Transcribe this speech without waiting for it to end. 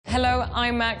Hello,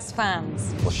 IMAX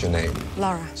fans. What's your name?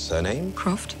 Lara Surname?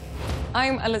 Croft.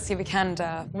 I'm Alicia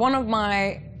Vikander. One of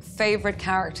my favorite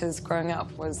characters growing up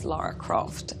was Lara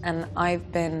Croft, and I've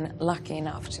been lucky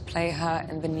enough to play her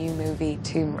in the new movie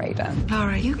Tomb Raider.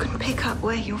 Lara, you can pick up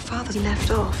where your father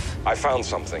left off. I found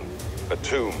something. A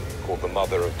tomb called the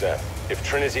Mother of Death. If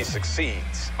Trinity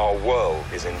succeeds, our world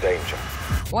is in danger.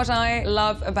 What I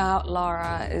love about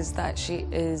Lara is that she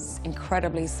is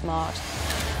incredibly smart,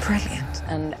 Brilliant.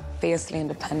 and fiercely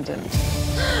independent.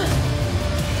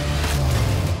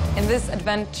 In this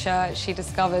adventure, she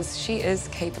discovers she is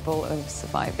capable of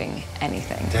surviving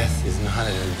anything. Death is not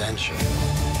an adventure.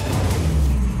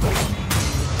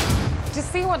 To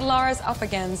see what Lara's up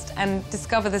against and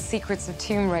discover the secrets of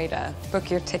Tomb Raider, book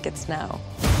your tickets now.